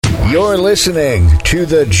You're listening to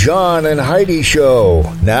the John and Heidi Show.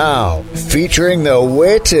 Now, featuring the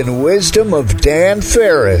wit and wisdom of Dan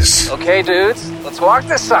Ferris. Okay, dudes, let's walk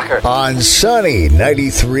this sucker. On Sunny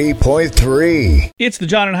 93.3. It's the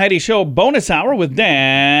John and Heidi Show bonus hour with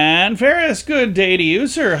Dan Ferris. Good day to you,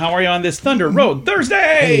 sir. How are you on this Thunder Road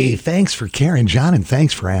Thursday? Hey, thanks for caring, John, and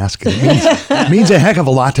thanks for asking. It means a heck of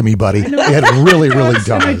a lot to me, buddy. It really, really does.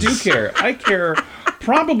 And I do care. I care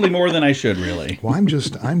probably more than I should, really. Well, I'm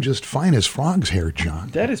just fine as frog's hair, John.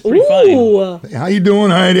 That is pretty fine. Hey, how you doing,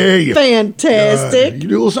 Heidi? Fantastic. You do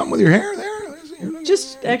a little something with your hair there?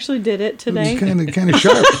 Just actually did it today. Kind of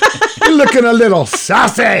sharp. You're looking a little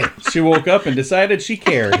saucy. She woke up and decided she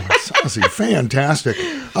cared. Saucy, fantastic.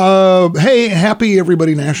 Hey, happy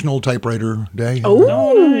everybody National Typewriter Day.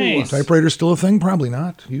 Oh, nice. Typewriter's still a thing? Probably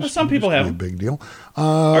not. Some people have a big deal.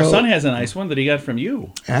 Our son has a nice one that he got from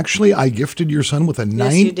you. Actually, I gifted your son with a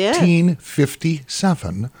Yes, you did.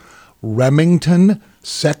 1957 Remington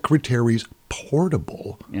Secretary's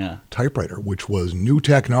portable typewriter, which was new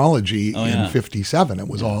technology in 57. It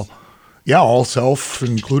was all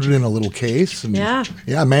self-included in a little case. And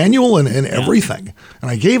manual and everything. And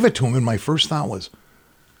I gave it to him, and my first thought was,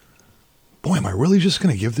 boy, am I really just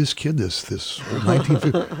going to give this kid this old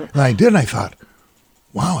 1950? And I did, and I thought,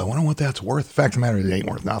 wow, I wonder what that's worth. The fact of the matter is it ain't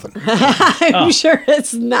worth nothing. I'm sure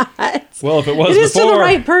it's not. Well, if it was it is before, to the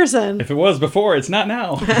right person. If it was before, it's not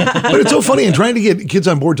now. But it's so funny, and trying to get kids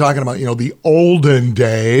on board talking about, the olden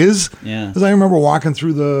days. Yeah. Because I remember walking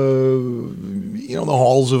through the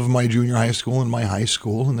halls of my junior high school and my high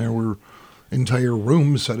school, and there were entire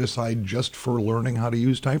rooms set aside just for learning how to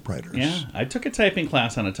use typewriters. Yeah, I took a typing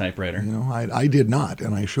class on a typewriter. I did not,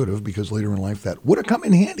 and I should have, because later in life that would have come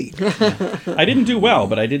in handy. I didn't do well,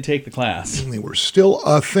 but I did take the class. And they were still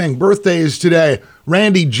a thing. Birthdays today.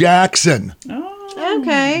 Randy Jackson. Oh,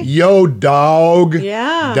 okay. Yo, dog.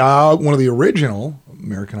 Yeah. Dog, one of the original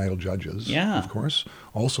American Idol judges. Yeah. Of course.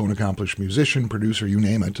 Also an accomplished musician, producer, you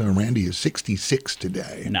name it. Randy is 66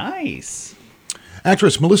 today. Nice.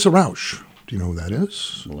 Actress Melissa Rauch. Do you know who that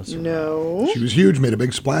is? Melissa No. She was huge, made a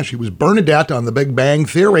big splash. She was Bernadette on The Big Bang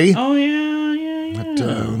Theory. Oh, yeah.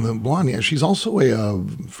 The blonde, she's also a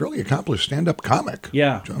fairly accomplished stand-up comic.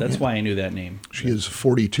 Yeah, that's why I knew that name. She is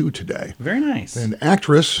 42 today. Very nice. An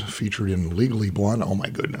actress featured in Legally Blonde, oh my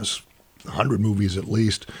goodness, 100 movies at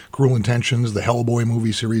least. Cruel Intentions, the Hellboy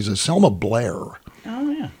movie series. Selma Blair. Oh,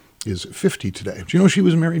 yeah. Is 50 today. Do you know she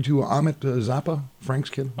was married to Amit Zappa, Frank's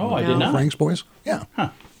kid? Oh, I did not. Frank's boys? Yeah. Huh.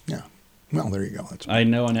 Yeah. Well, there you go. That's I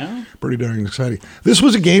know now. pretty darn exciting. This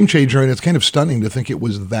was a game changer, and it's kind of stunning to think it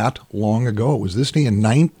was that long ago. It was this day in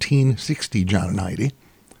 1960, John and Heidi.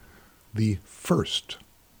 The first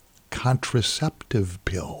contraceptive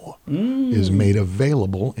pill is made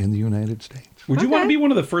available in the United States. Would you want to be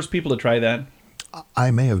one of the first people to try that?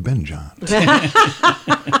 I may have been, John.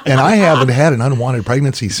 And I haven't had an unwanted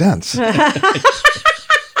pregnancy since.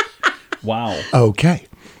 Wow. Okay.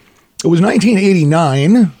 It was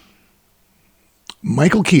 1989.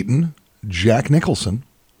 Michael Keaton, Jack Nicholson,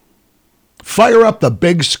 fire up the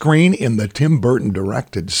big screen in the Tim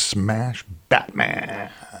Burton-directed smash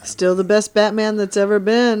Batman. Still the best Batman that's ever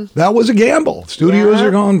been. That was a gamble. Studios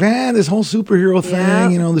are going, man, this whole superhero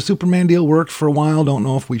thing, Yeah. the Superman deal worked for a while. Don't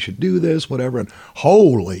know if we should do this, whatever. And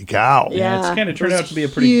holy cow. Yeah, it's kind of turned out to be a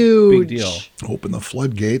pretty huge. big deal. Open the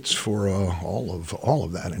floodgates for all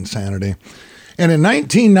of that insanity. And in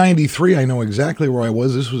 1993, I know exactly where I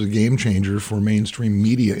was. This was a game changer for mainstream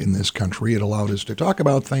media in this country. It allowed us to talk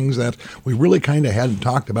about things that we really kind of hadn't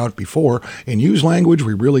talked about before and use language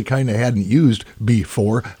we really kind of hadn't used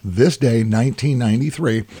before. This day,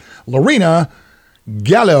 1993, Lorena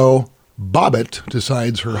Gallo Bobbitt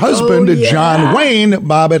decides her husband, John Wayne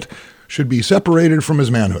Bobbitt, should be separated from his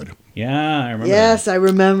manhood. Yeah, I remember Yes, I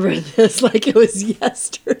remember this like it was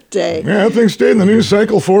yesterday. Yeah, that thing stayed in the news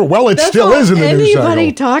cycle for, it That's still all is in the news cycle.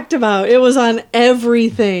 anybody talked about. It was on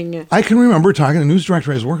everything. I can remember talking to the news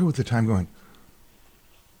director I was working with at the time going,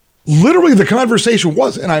 literally the conversation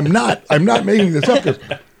was, and I'm not making this up, because,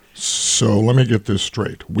 so let me get this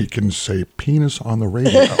straight. We can say penis on the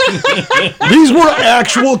radio. These were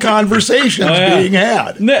actual conversations being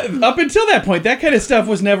had. Up until that point, that kind of stuff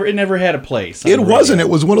it never had a place. It wasn't. It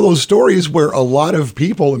was one of those stories where a lot of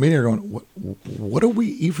people, the media, are going, what do we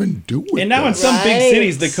even do with And now in this? some big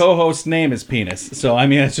cities, the co-host's name is Penis. So, I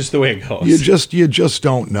mean, that's just the way it goes. You just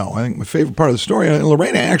don't know. I think my favorite part of the story,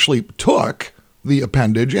 Lorena actually took the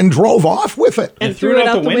appendage and drove off with it. And threw it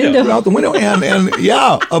out the window. Threw it out the window. And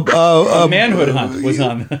yeah. A manhood hunt was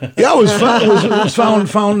on. Yeah, it was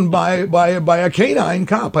found by a canine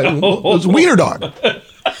cop. It was a wiener dog.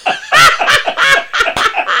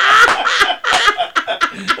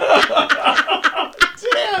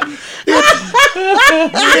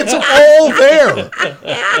 It's all there.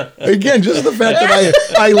 Again, just the fact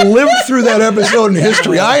that I lived through that episode in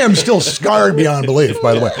history. I am still scarred beyond belief,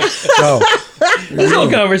 by the way. So this whole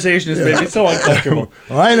conversation has made me so uncomfortable.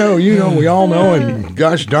 I know, we all know, and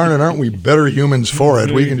gosh darn it, aren't we better humans for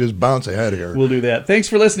it? We can just bounce ahead here. We'll do that. Thanks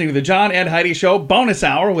for listening to the John and Heidi Show bonus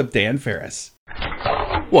hour with Dan Ferris.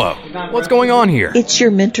 Whoa, what's going on here? It's your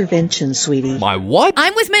Mintervention, sweetie. My what?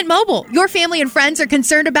 I'm with Mint Mobile. Your family and friends are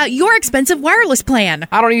concerned about your expensive wireless plan.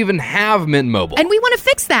 I don't even have Mint Mobile. And we want to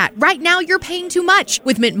fix that. Right now, you're paying too much.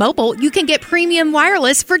 With Mint Mobile, you can get premium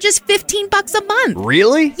wireless for just $15 a month.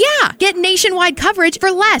 Really? Yeah. Get nationwide coverage for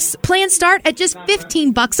less. Plans start at just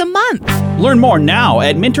 $15 a month. Learn more now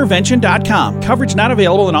at Mintervention.com. Coverage not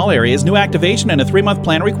available in all areas. New activation and a 3-month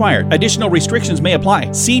plan required. Additional restrictions may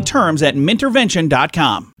apply. See terms at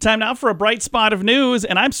Mintervention.com. Time now for a bright spot of news,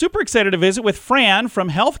 and I'm super excited to visit with Fran from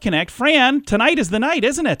Health Connect. Fran, tonight is the night,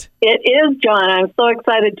 isn't it? It is, John. I'm so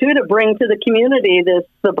excited, too, to bring to the community this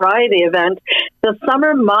sobriety event, the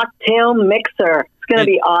Summer Mocktail Mixer. It's going to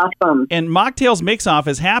be awesome. And Mocktails Mixoff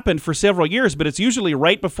has happened for several years, but it's usually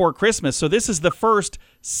right before Christmas. So this is the first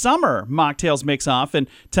summer Mocktails Mixoff. And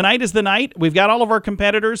tonight is the night. We've got all of our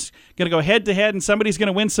competitors going to go head-to-head, and somebody's going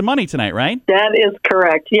to win some money tonight, right? That is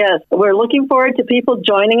correct, yes. We're looking forward to people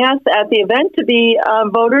joining us at the event to be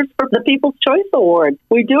voters for the People's Choice Award.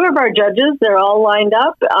 We do have our judges. They're all lined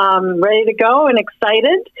up, ready to go and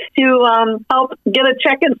excited to help get a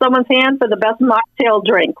check in someone's hand for the best mocktail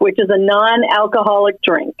drink, which is a non-alcoholic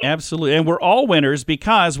drink. Absolutely. And we're all winners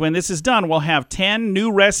because when this is done, we'll have 10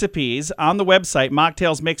 new recipes on the website,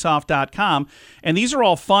 mocktailsmixoff.com. And these are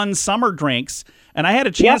all fun summer drinks. And I had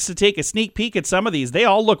a chance to take a sneak peek at some of these. They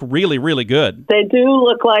all look really, really good. They do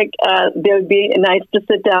look like they would be nice to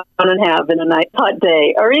sit down and have in a nice hot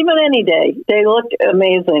day, or even any day. They look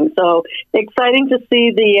amazing. So exciting to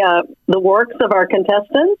see the works of our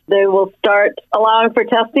contestants. They will start allowing for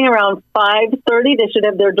testing around 5:30. They should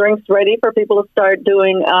have their drinks ready for people to start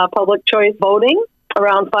doing public choice voting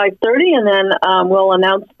around 5:30, and then we'll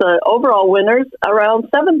announce the overall winners around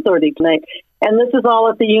 7:30 tonight. And this is all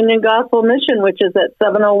at the Union Gospel Mission, which is at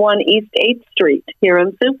 701 East 8th Street here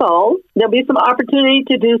in Sioux Falls. There'll be some opportunity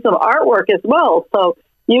to do some artwork as well. So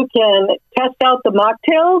you can test out the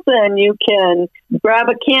mocktails, and you can grab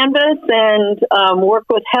a canvas and work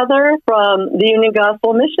with Heather from the Union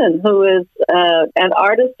Gospel Mission, who is an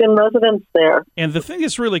artist in residence there. And the thing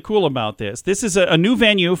that's really cool about this is a new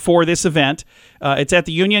venue for this event. It's at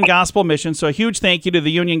the Union Gospel Mission, so a huge thank you to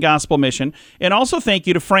the Union Gospel Mission. And also thank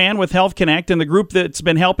you to Fran with Health Connect and the group that's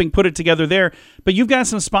been helping put it together there. But you've got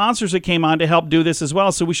some sponsors that came on to help do this as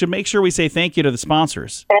well, so we should make sure we say thank you to the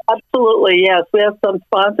sponsors. Absolutely, yes. We have some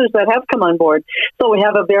sponsors that have come on board. So we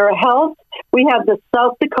have Avera Health, we have the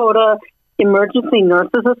South Dakota Emergency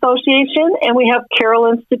Nurses Association, and we have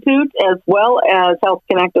Carroll Institute, as well as Health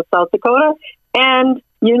Connect of South Dakota, and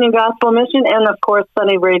Union Gospel Mission, and, of course,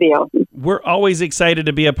 Sunny Radio. We're always excited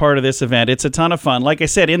to be a part of this event. It's a ton of fun. Like I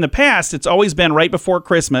said, in the past, it's always been right before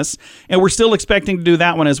Christmas, and we're still expecting to do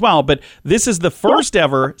that one as well. But this is the first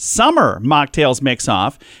ever summer Mocktails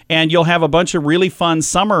Mix-Off, and you'll have a bunch of really fun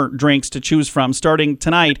summer drinks to choose from starting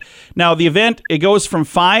tonight. Now, the event, it goes from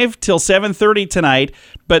 5 till 7:30 tonight,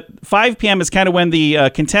 but 5 p.m. is kind of when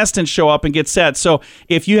the contestants show up and get set. So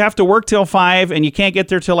if you have to work till 5 and you can't get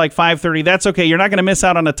there till like 5:30, that's okay. You're not going to miss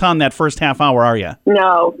out on a ton that first half hour, are you?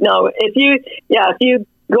 No. If you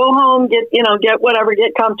go home, get whatever,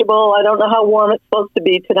 get comfortable. I don't know how warm it's supposed to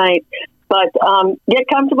be tonight, but get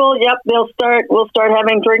comfortable. Yep, we'll start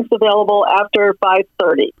having drinks available after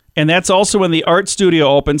 5:30. And that's also when the art studio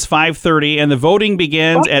opens, 5:30, and the voting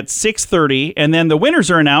begins at 6:30, and then the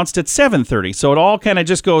winners are announced at 7:30. So it all kind of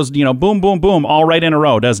just goes, boom, boom, boom, all right in a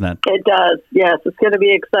row, doesn't it? It does, yes. It's going to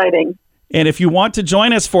be exciting. And if you want to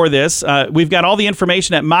join us for this, we've got all the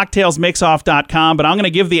information at mocktailsmixoff.com, but I'm going to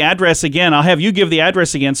give the address again. I'll have you give the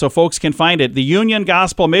address again so folks can find it. The Union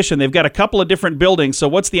Gospel Mission, they've got a couple of different buildings. So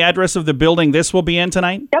what's the address of the building this will be in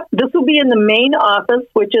tonight? Yep, this will be in the main office,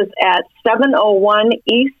 which is at 701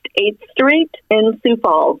 East 8th Street in Sioux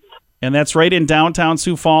Falls. And that's right in downtown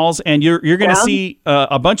Sioux Falls. And you're going to see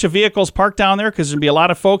a bunch of vehicles parked down there because there'll be a lot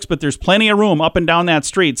of folks, but there's plenty of room up and down that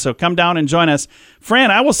street. So come down and join us. Fran,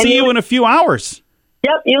 I will see you in a few hours.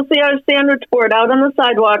 Yep, you'll see our sandwich board out on the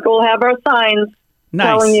sidewalk. We'll have our signs.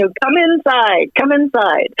 telling you, come inside, come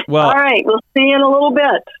inside. Well, all right, we'll see you in a little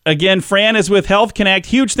bit. Again, Fran is with Health Connect.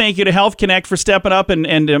 Huge thank you to Health Connect for stepping up and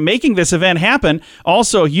making this event happen.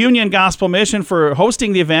 Also, Union Gospel Mission for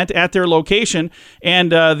hosting the event at their location,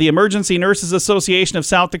 and the Emergency Nurses Association of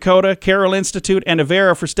South Dakota, Carroll Institute, and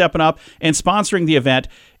Avera for stepping up and sponsoring the event.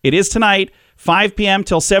 It is tonight, 5 p.m.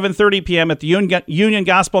 till 7:30 p.m. at the Union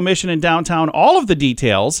Gospel Mission in downtown. All of the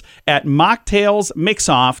details at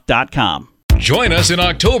mocktailsmixoff.com. Join us in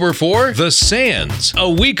October for The Sands, a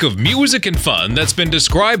week of music and fun that's been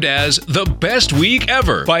described as the best week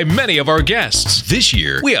ever by many of our guests. This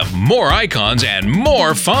year, we have more icons and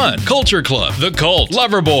more fun. Culture Club, The Cult,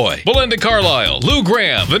 Loverboy, Belinda Carlisle, Lou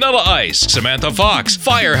Graham, Vanilla Ice, Samantha Fox,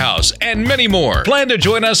 Firehouse, and many more. Plan to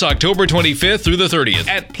join us October 25th through the 30th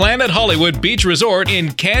at Planet Hollywood Beach Resort in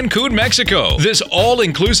Cancun, Mexico. This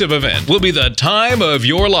all-inclusive event will be the time of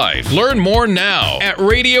your life. Learn more now at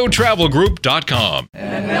radiotravelgroup.com.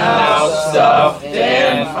 And now stuff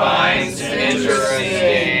Dan finds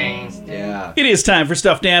interesting. Yeah. It is time for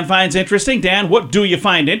Stuff Dan Finds Interesting. Dan, what do you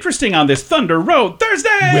find interesting on this Thunder Road Thursday?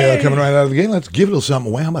 Well, coming right out of the gate, let's give a little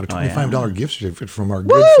something away. How about a $25 gift certificate from our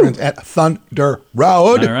good friends at Thunder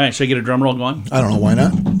Road? All right, should I get a drum roll going? I don't know why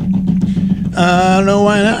not. I don't know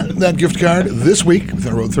why not. That gift card this week,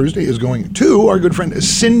 Thunder Road Thursday, is going to our good friend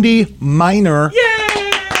Cindy Miner. Yay!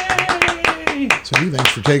 Cindy,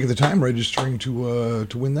 thanks for taking the time, registering to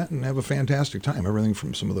win that, and have a fantastic time. Everything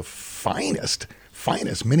from some of the finest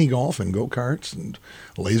mini golf and go-karts and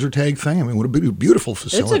laser tag thing. I mean, what a beautiful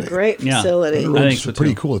facility. It's a great facility. I think so,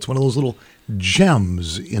 pretty too. cool. It's one of those little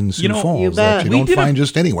gems in Sioux Falls you that you bet. don't find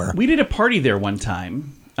just anywhere. We did a party there one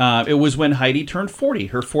time. It was when Heidi turned 40,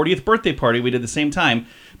 her 40th birthday party. We did the same time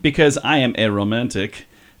because I am a romantic.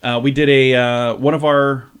 We did one of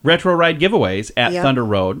our retro ride giveaways at Thunder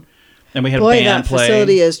Road. And we had a band that play.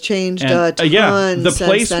 Facility has changed a ton. The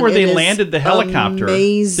place since where then. they It landed is the helicopter.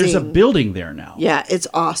 amazing. There's a building there now. Yeah, it's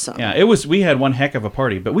awesome. Yeah, it was. We had one heck of a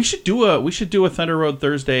party, but we should do a Thunder Road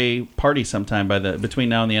Thursday party sometime between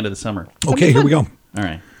now and the end of the summer. Okay, here we go. All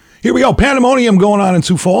right. Here we go. Pandemonium going on in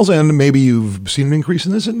Sioux Falls, and maybe you've seen an increase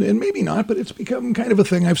in this, and maybe not, but it's become kind of a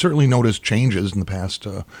thing. I've certainly noticed changes in the past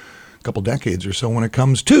couple decades or so when it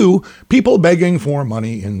comes to people begging for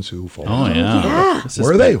money in Sioux Falls. Oh, yeah.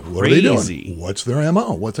 Where are they? What are they crazy. doing? What's their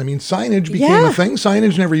MO? Signage became a thing.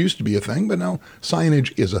 Signage never used to be a thing, but now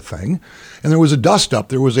signage is a thing. And there was a dust-up.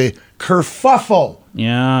 There was a kerfuffle.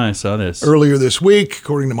 Yeah, I saw this. Earlier this week,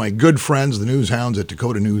 according to my good friends, the news hounds at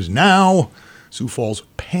Dakota News Now, Sioux Falls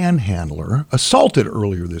panhandler assaulted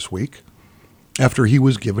earlier this week after he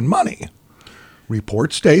was given money.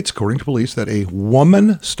 Report states, according to police, that a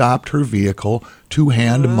woman stopped her vehicle to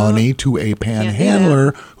hand money to a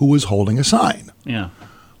panhandler who was holding a sign. Yeah.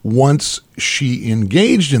 Once she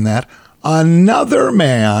engaged in that, another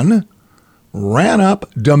man ran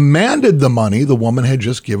up, demanded the money the woman had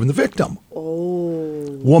just given the victim.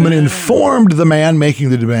 Woman informed the man making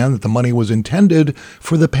the demand that the money was intended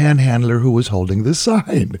for the panhandler who was holding the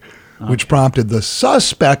sign, which prompted the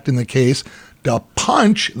suspect in the case to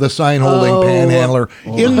punch the sign-holding panhandler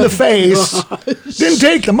in the face. Didn't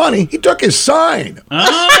take the money. He took his sign.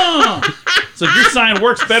 Oh. So your sign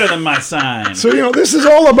works better than my sign. So, this is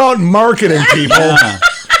all about marketing, people.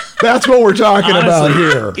 That's what we're talking about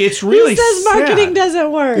here. It's really Who says marketing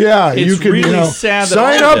doesn't work? Yeah, It's you can really sad that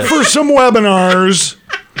sign all up this- for some webinars.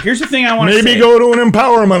 Here's the thing I want to say. Maybe go to an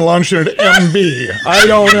empowerment luncheon at MB. I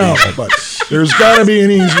don't know, but there's got to be an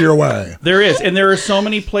easier way. There is, and there are so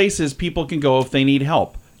many places people can go if they need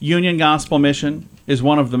help. Union Gospel Mission is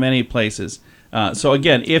one of the many places. So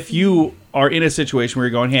again, if you are in a situation where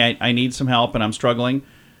you're going, hey, I need some help and I'm struggling,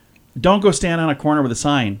 don't go stand on a corner with a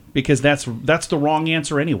sign, because that's the wrong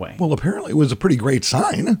answer anyway. Well, apparently it was a pretty great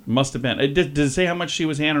sign. Must have been. Did it say how much she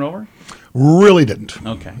was handing over? Really didn't.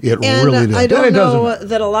 Okay. It And really didn't. I don't And it know doesn't-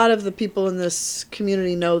 that a lot of the people in this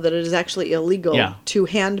community know that it is actually illegal to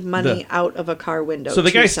hand money out of a car window. So the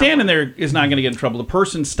to guy someone. standing there is not going to get in trouble. The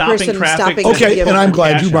person stopping traffic. stopping Okay, give and I'm them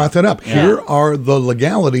glad cash you brought that up. Yeah. Here are the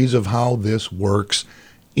legalities of how this works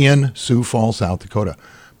in Sioux Falls, South Dakota.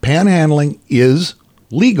 Panhandling is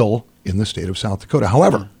legal in the state of South Dakota.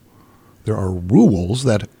 However, there are rules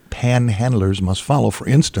that panhandlers must follow. For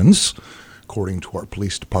instance, according to our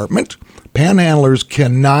police department, panhandlers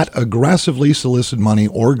cannot aggressively solicit money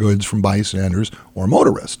or goods from bystanders or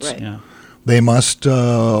motorists. Right. Yeah. They must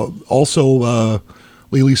also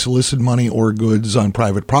legally solicit money or goods on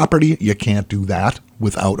private property. You can't do that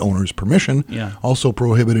without owner's permission. Yeah. Also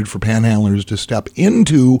prohibited for panhandlers to step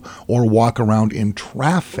into or walk around in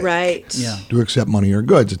traffic to accept money or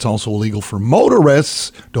goods. It's also illegal for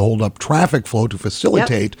motorists to hold up traffic flow to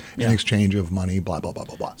facilitate an exchange of money, blah, blah, blah,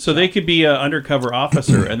 blah, blah. So they could be an undercover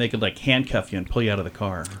officer and they could like handcuff you and pull you out of the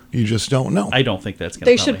car. You just don't know. I don't think that's going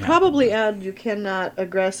to They should probably add you cannot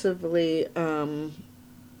aggressively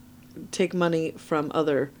take money from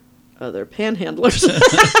other panhandlers.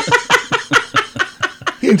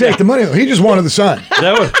 He didn't take the money, though. He just wanted the sign.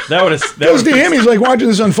 That was to him. He's like watching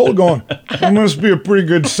this unfold going, that must be a pretty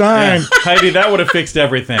good sign. Yeah. Heidi, that would have fixed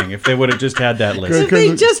everything if they would have just had that list. If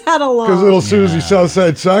they just had a law. Because little Susie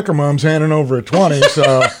Southside Soccer Mom's handing over a 20,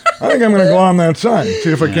 so I think I'm going to go on that sign,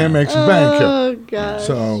 see if I can't make some bank here. Oh, God.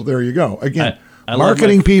 So there you go. Again, I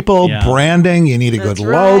marketing people, branding, you need a good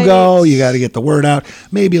logo, you got to get the word out,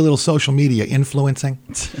 maybe a little social media influencing.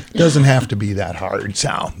 Doesn't have to be that hard.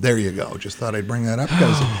 So there you go. Just thought I'd bring that up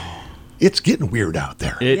because it's getting weird out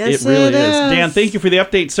there. It really is. Dan, thank you for the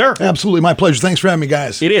update, sir. Absolutely. My pleasure. Thanks for having me,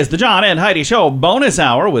 guys. It is the John and Heidi Show bonus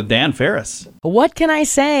hour with Dan Ferris. What can I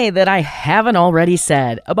say that I haven't already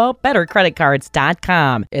said about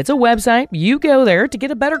BetterCreditCards.com? It's a website. You go there to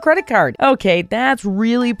get a better credit card. Okay, that's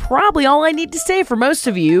really probably all I need to say for most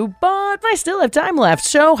of you, but I still have time left,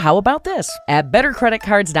 so how about this? At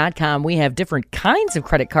BetterCreditCards.com, we have different kinds of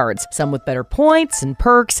credit cards, some with better points and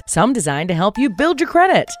perks, some designed to help you build your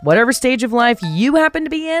credit. Whatever stage of life you happen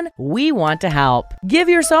to be in, we want to help. Give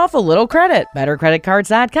yourself a little credit.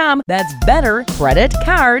 BetterCreditCards.com. That's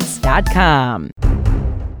BetterCreditCards.com.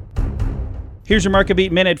 Here's your Market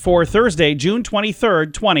Beat Minute for Thursday, June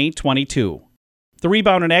 23rd, 2022. The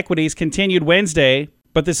rebound in equities continued Wednesday,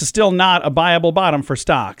 but this is still not a buyable bottom for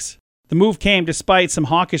stocks. The move came despite some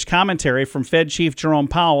hawkish commentary from Fed Chief Jerome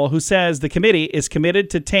Powell, who says the committee is committed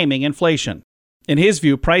to taming inflation. In his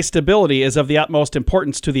view, price stability is of the utmost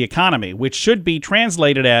importance to the economy, which should be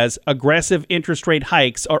translated as aggressive interest rate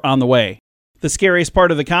hikes are on the way. The scariest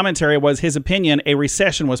part of the commentary was his opinion a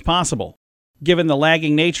recession was possible. Given the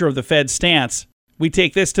lagging nature of the Fed's stance, we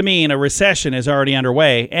take this to mean a recession is already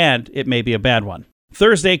underway, and it may be a bad one.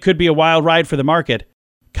 Thursday could be a wild ride for the market.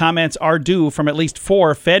 Comments are due from at least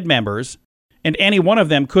 4 Fed members, and any one of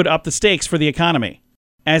them could up the stakes for the economy.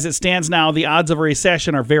 As it stands now, the odds of a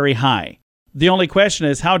recession are very high. The only question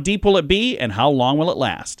is how deep will it be and how long will it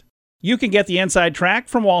last? You can get the inside track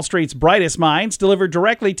from Wall Street's brightest minds delivered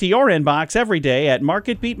directly to your inbox every day at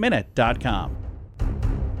MarketBeatMinute.com.